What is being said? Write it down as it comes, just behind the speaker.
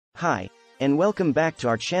Hi, and welcome back to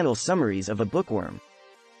our channel Summaries of a Bookworm.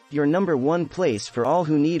 Your number one place for all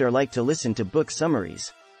who need or like to listen to book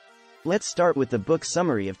summaries. Let's start with the book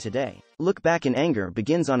summary of today. Look Back in Anger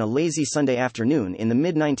begins on a lazy Sunday afternoon in the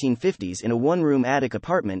mid-1950s in a one-room attic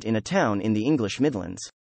apartment in a town in the English Midlands.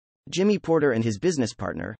 Jimmy Porter and his business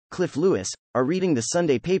partner, Cliff Lewis, are reading the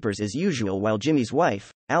Sunday papers as usual while Jimmy's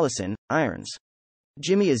wife, Alison, irons.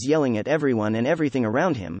 Jimmy is yelling at everyone and everything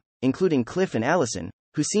around him, including Cliff and Alison,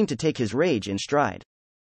 who seem to take his rage in stride.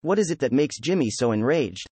 What is it that makes Jimmy so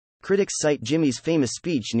enraged? Critics cite Jimmy's famous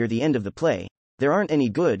speech near the end of the play, "There aren't any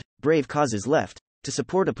good, brave causes left," to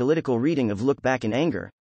support a political reading of Look Back in Anger,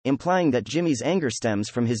 implying that Jimmy's anger stems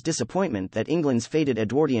from his disappointment that England's faded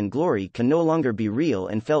Edwardian glory can no longer be real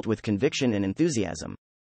and felt with conviction and enthusiasm.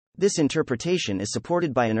 This interpretation is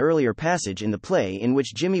supported by an earlier passage in the play in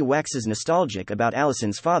which Jimmy waxes nostalgic about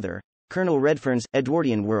Alison's father, Colonel Redfern's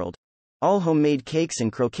Edwardian world. All homemade cakes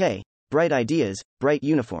and croquet, bright ideas, bright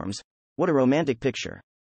uniforms. What a romantic picture.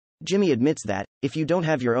 Jimmy admits that, if you don't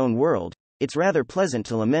have your own world, it's rather pleasant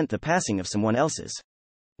to lament the passing of someone else's.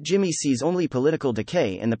 Jimmy sees only political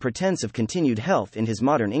decay and the pretense of continued health in his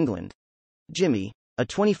modern England. Jimmy, a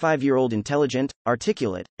 25-year-old intelligent,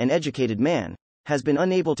 articulate, and educated man, has been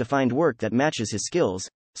unable to find work that matches his skills,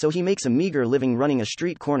 so he makes a meager living running a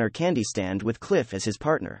street corner candy stand with Cliff as his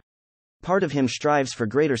partner. Part of him strives for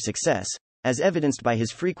greater success, as evidenced by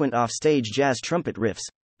his frequent off-stage jazz trumpet riffs,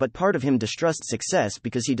 but part of him distrusts success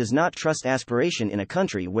because he does not trust aspiration in a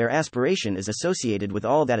country where aspiration is associated with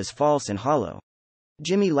all that is false and hollow.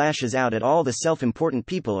 Jimmy lashes out at all the self-important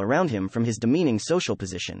people around him from his demeaning social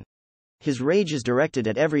position. His rage is directed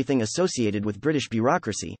at everything associated with British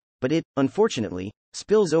bureaucracy, but it, unfortunately,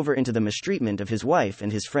 spills over into the mistreatment of his wife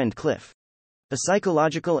and his friend Cliff. A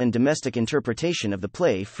psychological and domestic interpretation of the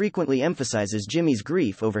play frequently emphasizes Jimmy's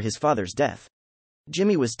grief over his father's death.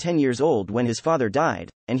 Jimmy was 10 years old when his father died,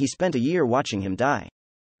 and he spent a year watching him die.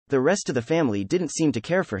 The rest of the family didn't seem to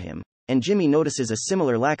care for him, and Jimmy notices a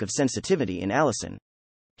similar lack of sensitivity in Alison.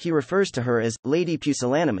 He refers to her as Lady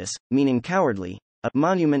Pusillanimous, meaning cowardly, a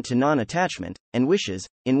monument to non-attachment, and wishes,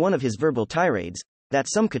 in one of his verbal tirades, that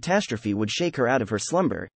some catastrophe would shake her out of her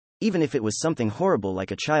slumber, even if it was something horrible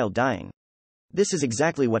like a child dying. This is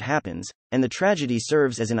exactly what happens, and the tragedy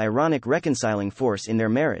serves as an ironic reconciling force in their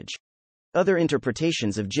marriage. Other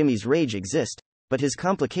interpretations of Jimmy's rage exist, but his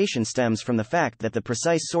complication stems from the fact that the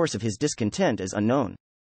precise source of his discontent is unknown.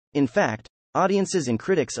 In fact, audiences and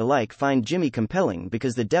critics alike find Jimmy compelling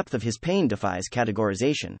because the depth of his pain defies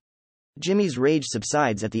categorization. Jimmy's rage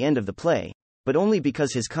subsides at the end of the play, but only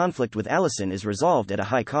because his conflict with Alison is resolved at a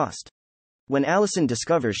high cost. When Alison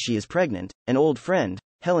discovers she is pregnant, an old friend,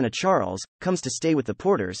 Helena Charles, comes to stay with the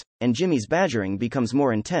Porters, and Jimmy's badgering becomes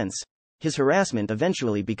more intense. His harassment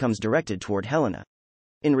eventually becomes directed toward Helena.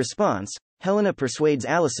 In response, Helena persuades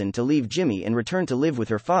Alison to leave Jimmy and return to live with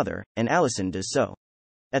her father, and Alison does so.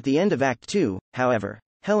 At the end of Act 2, however,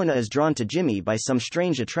 Helena is drawn to Jimmy by some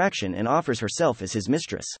strange attraction and offers herself as his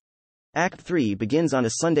mistress. Act 3 begins on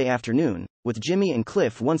a Sunday afternoon, with Jimmy and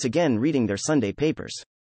Cliff once again reading their Sunday papers.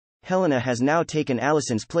 Helena has now taken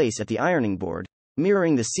Alison's place at the ironing board,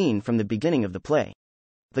 mirroring the scene from the beginning of the play.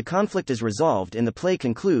 The conflict is resolved and the play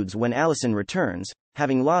concludes when Alison returns,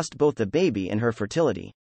 having lost both the baby and her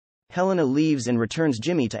fertility. Helena leaves and returns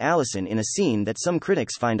Jimmy to Alison in a scene that some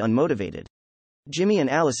critics find unmotivated. Jimmy and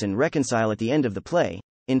Alison reconcile at the end of the play,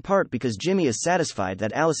 in part because Jimmy is satisfied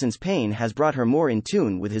that Alison's pain has brought her more in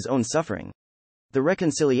tune with his own suffering. The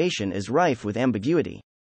reconciliation is rife with ambiguity.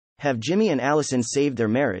 Have Jimmy and Alison saved their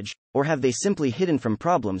marriage, or have they simply hidden from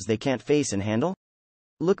problems they can't face and handle?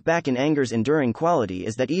 Look Back in Anger's enduring quality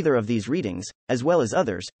is that either of these readings, as well as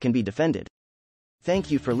others, can be defended.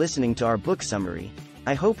 Thank you for listening to our book summary.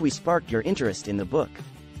 I hope we sparked your interest in the book.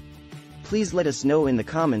 Please let us know in the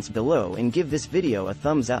comments below and give this video a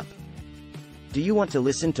thumbs up. Do you want to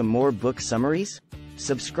listen to more book summaries?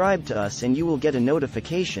 Subscribe to us and you will get a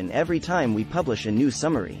notification every time we publish a new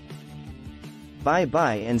summary. Bye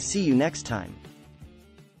bye and see you next time.